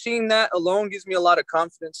just seeing that alone gives me a lot of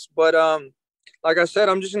confidence. But like I said,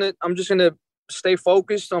 I'm just gonna stay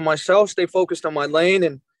focused on myself, stay focused on my lane,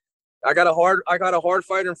 and I got a hard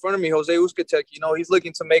fighter in front of me, Jose Ustacagi. He's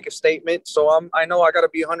looking to make a statement, so I know I got to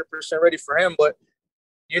be 100% ready for him. But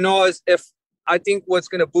if I think what's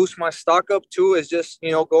gonna boost my stock up too is just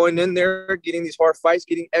going in there, getting these hard fights,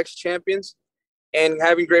 getting ex-champions, and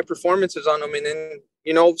having great performances on them, and then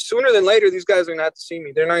sooner than later these guys are gonna have to see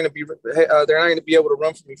me. They're not gonna be able to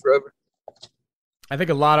run for me forever. I think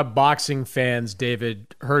a lot of boxing fans,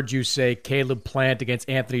 David, heard you say Caleb Plant against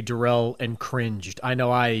Anthony Durrell and cringed. I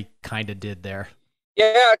know I kind of did there.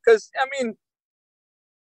 Yeah, because,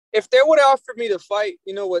 if they would have offered me to fight,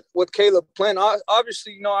 with Caleb Plant,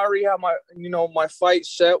 obviously, I already have my, my fight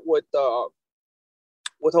set with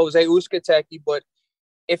Jose Ustacagi. But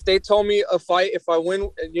if they told me a fight, if I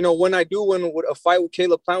win, when I do win, a fight with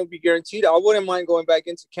Caleb Plant would be guaranteed, I wouldn't mind going back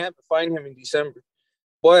into camp and fighting him in December.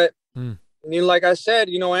 But like I said,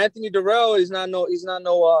 Anthony Durrell is not no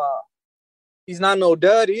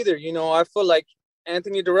dud either. I feel like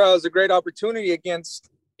Anthony Durrell is a great opportunity against,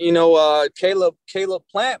 Caleb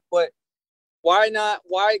Plant, but why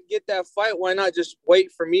get that fight? Why not just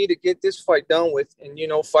wait for me to get this fight done with and,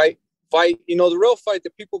 fight, the real fight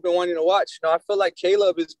that people have been wanting to watch. I feel like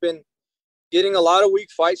Caleb has been getting a lot of weak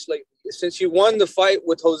fights lately. Since he won the fight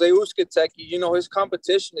with Jose Ustacagi, his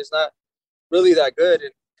competition is not really that good.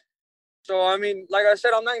 And so, like I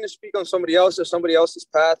said, I'm not going to speak on somebody else or somebody else's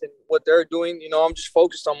path and what they're doing. I'm just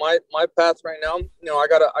focused on my path right now. I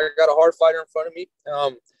got a hard fighter in front of me.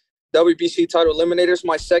 WBC title eliminator. It's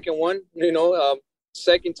my second one,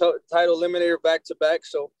 second title eliminator back to back.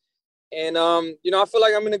 So, and, I feel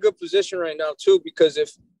like I'm in a good position right now too, because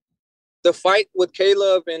if the fight with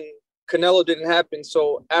Caleb and Canelo didn't happen,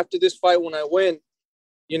 so after this fight, when I win,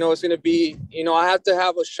 it's going to be, I have to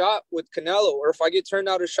have a shot with Canelo, or if I get turned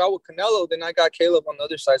out a shot with Canelo, then I got Caleb on the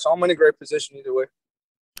other side. So I'm in a great position either way.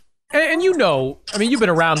 And you've been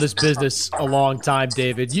around this business a long time,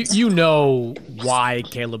 David. You know why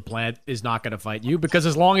Caleb Plant is not going to fight you, because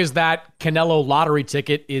as long as that Canelo lottery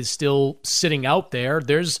ticket is still sitting out there,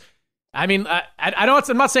 I'm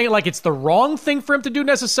not saying it like it's the wrong thing for him to do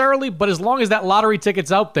necessarily, but as long as that lottery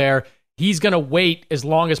ticket's out there, he's going to wait as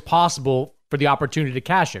long as possible for the opportunity to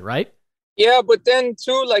cash it, right? Yeah, but then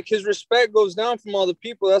too, like, his respect goes down from all the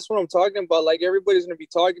people. That's what I'm talking about. Like, everybody's going to be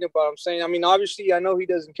talking about him, saying, obviously I know he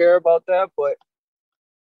doesn't care about that, but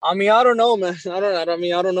I don't know, man. I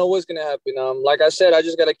don't know what's going to happen. Like I said, I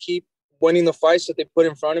just got to keep winning the fights that they put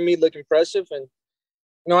in front of me, look impressive. And,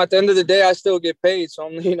 at the end of the day, I still get paid. So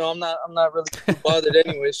I'm not really too bothered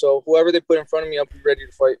anyway. So whoever they put in front of me, I'll be ready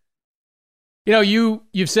to fight.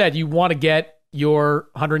 You've said you want to get your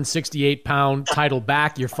 168-pound title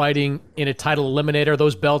back. You're fighting in a title eliminator.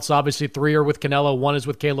 Those belts, obviously, 3 are with Canelo, 1 is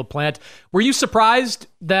with Caleb Plant. Were you surprised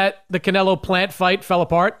that the Canelo Plant fight fell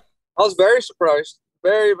apart? I was very surprised.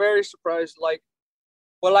 Very, very surprised. I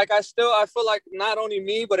feel like not only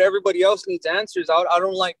me, but everybody else needs answers. I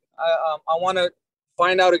want to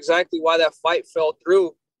find out exactly why that fight fell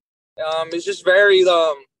through. It's just very,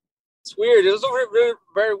 it's weird. It was a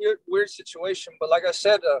very weird situation. But like I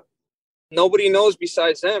said, nobody knows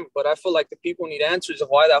besides them, but I feel like the people need answers of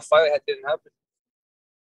why that fight didn't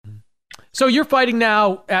happen. So you're fighting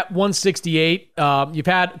now at 168. You've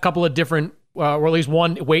had a couple of different, or at least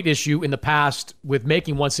one weight issue in the past with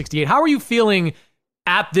making 168. How are you feeling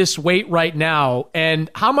at this weight right now, and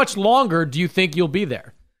how much longer do you think you'll be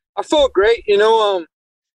there? I feel great.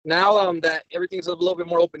 Now that everything's a little bit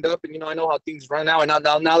more opened up, and I know how things run now, and now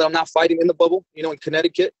that I'm not fighting in the bubble, in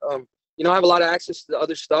Connecticut. I have a lot of access to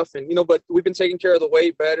other stuff, and but we've been taking care of the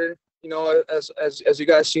weight better. As you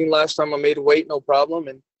guys seen last time, I made weight no problem,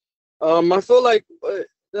 and I feel like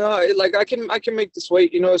I can make this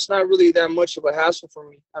weight. It's not really that much of a hassle for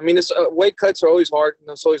me. It's weight cuts are always hard.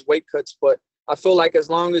 It's always weight cuts, but I feel like as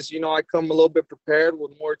long as I come a little bit prepared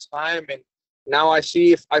with more time, and now I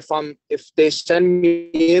see if they send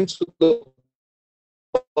me into the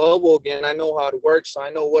bubble again, I know how it works, so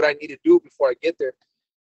I know what I need to do before I get there.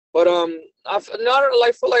 But I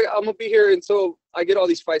feel like I'm gonna be here until I get all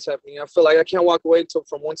these fights happening. I feel like I can't walk away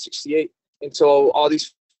from 168 until all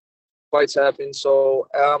these fights happen. So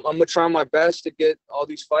I'm gonna try my best to get all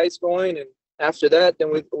these fights going, and after that,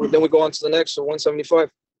 then we go on to the next, so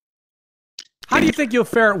 175. How do you think you'll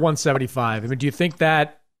fare at 175? Do you think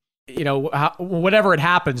that whatever it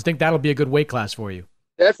happens, think that'll be a good weight class for you?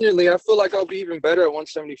 Definitely, I feel like I'll be even better at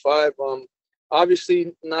 175.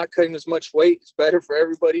 Obviously, not cutting as much weight is better for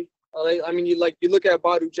everybody. You look at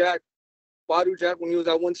Badu Jack. Badu Jack, when he was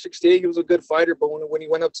at 168, he was a good fighter, but when he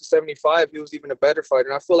went up to 75, he was even a better fighter.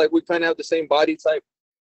 And I feel like we kind of have the same body type.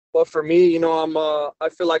 But for me, I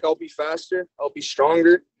feel like I'll be faster, I'll be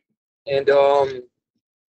stronger, and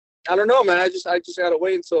I don't know, man. I just gotta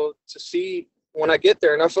wait to see when I get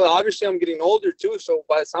there. And I feel obviously I'm getting older too, so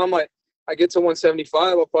by the time I get to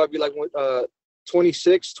 175, I'll probably be like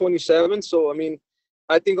 26, 27. So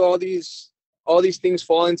I think all these things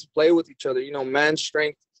fall into play with each other. Man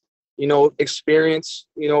strength, experience,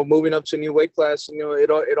 moving up to a new weight class.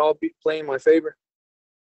 It all be playing in my favor.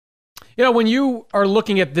 When you are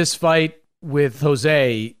looking at this fight with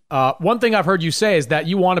Jose, one thing I've heard you say is that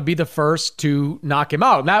you want to be the first to knock him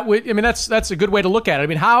out. And that's a good way to look at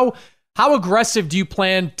it. How aggressive do you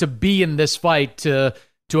plan to be in this fight to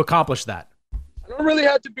accomplish that? I don't really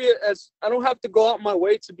have to I don't have to go out my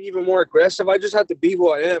way to be even more aggressive. I just have to be who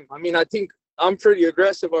I am. I think I'm pretty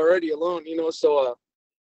aggressive already alone, so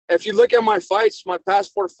if you look at my fights, my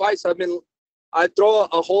past 4 fights, I throw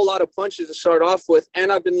a whole lot of punches to start off with,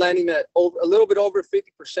 and I've been landing at a little bit over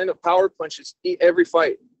 50% of power punches every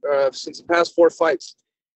fight since the past 4 fights.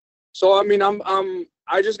 So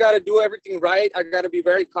I just got to do everything right. I got to be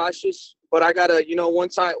very cautious, but I got to,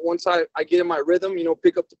 once I get in my rhythm,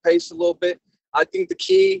 pick up the pace a little bit. I think the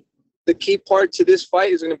key part to this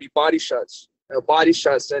fight is going to be body shots. And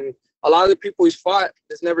a lot of the people he's fought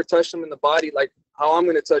has never touched him in the body like how I'm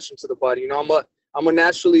going to touch him to the body. I'm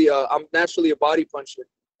naturally a body puncher,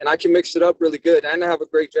 and I can mix it up really good, and I have a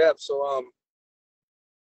great jab. So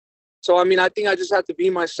I think I just have to be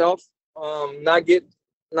myself, not get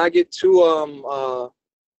too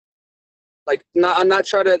I'm not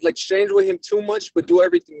trying to exchange with him too much, but do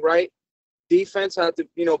everything right. Defense, I have to,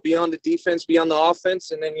 be on the defense, be on the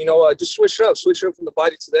offense, and then, just switch it up from the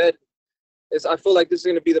body to the head. I feel like this is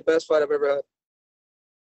going to be the best fight I've ever had.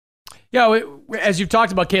 Yeah, as you've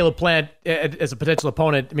talked about Caleb Plant as a potential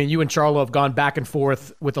opponent, I mean, you and Charlo have gone back and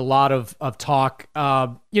forth with a lot of talk.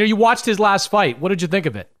 You watched his last fight. What did you think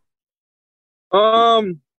of it?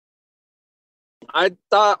 I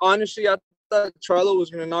thought Charlo was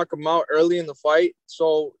going to knock him out early in the fight.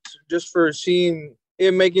 So just for seeing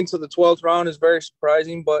him making to the 12th round is very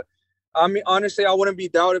surprising. But, I mean, honestly, I wouldn't be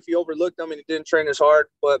doubted if he overlooked him and he didn't train as hard.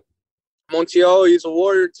 But Montiel, he's a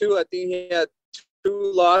warrior too. I think he had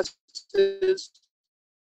 2 losses.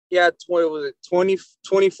 He had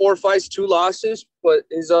 24 fights, 2 losses, but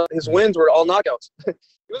his wins were all knockouts. It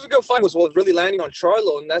was a good fight. Was really landing on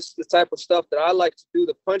Charlo, and that's the type of stuff that I like to do.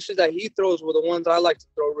 The punches that he throws were the ones I like to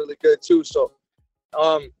throw really good too. So,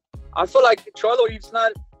 I feel like Charlo, he's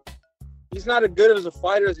not as good as a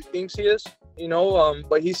fighter as he thinks he is,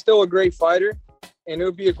 but he's still a great fighter, and it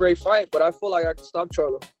would be a great fight. But I feel like I can stop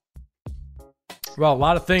Charlo. Well, a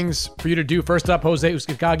lot of things for you to do. First up, Jose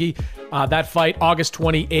Uzcategui, that fight August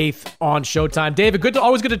 28th on Showtime. David,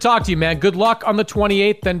 always good to talk to you, man. Good luck on the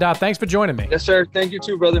 28th, and thanks for joining me. Yes, sir. Thank you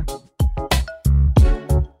too, brother.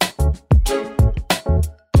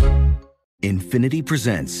 Infiniti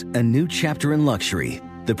presents a new chapter in luxury,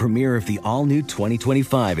 the premiere of the all-new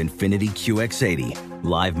 2025 Infiniti QX80,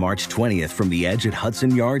 live March 20th from the Edge at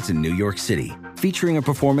Hudson Yards in New York City, featuring a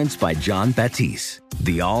performance by John Batiste.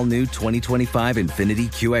 The all-new 2025 Infiniti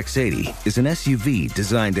QX80 is an SUV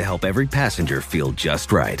designed to help every passenger feel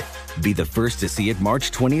just right. Be the first to see it March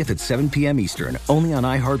 20th at 7 p.m. Eastern, only on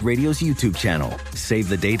iHeartRadio's YouTube channel. Save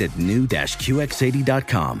the date at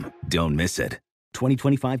new-QX80.com. Don't miss it.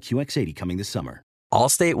 2025 QX80 coming this summer.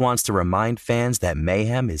 Allstate wants to remind fans that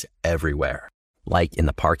mayhem is everywhere. Like in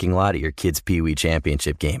the parking lot at your kid's Pee Wee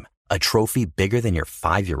Championship game. A trophy bigger than your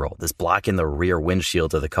 5-year-old is blocking the rear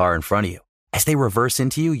windshield of the car in front of you. As they reverse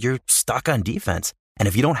into you, you're stuck on defense. And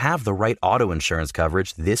if you don't have the right auto insurance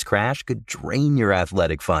coverage, this crash could drain your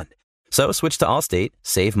athletic fund. So switch to Allstate,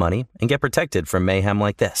 save money, and get protected from mayhem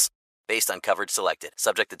like this. Based on coverage selected,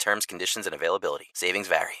 subject to terms, conditions, and availability. Savings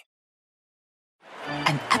vary.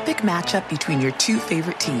 An epic matchup between your 2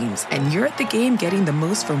 favorite teams, and you're at the game getting the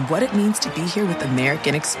most from what it means to be here with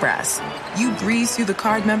American Express. You breeze through the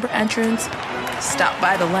card member entrance, stop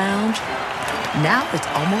by the lounge. Now it's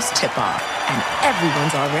almost tip-off, and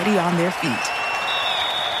everyone's already on their feet.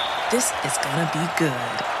 This is gonna be good.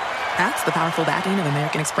 That's the powerful backing of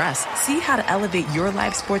American Express. See how to elevate your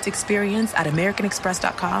live sports experience at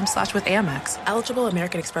americanexpress.com/withAmex. Eligible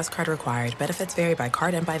American Express card required. Benefits vary by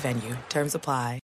card and by venue. Terms apply.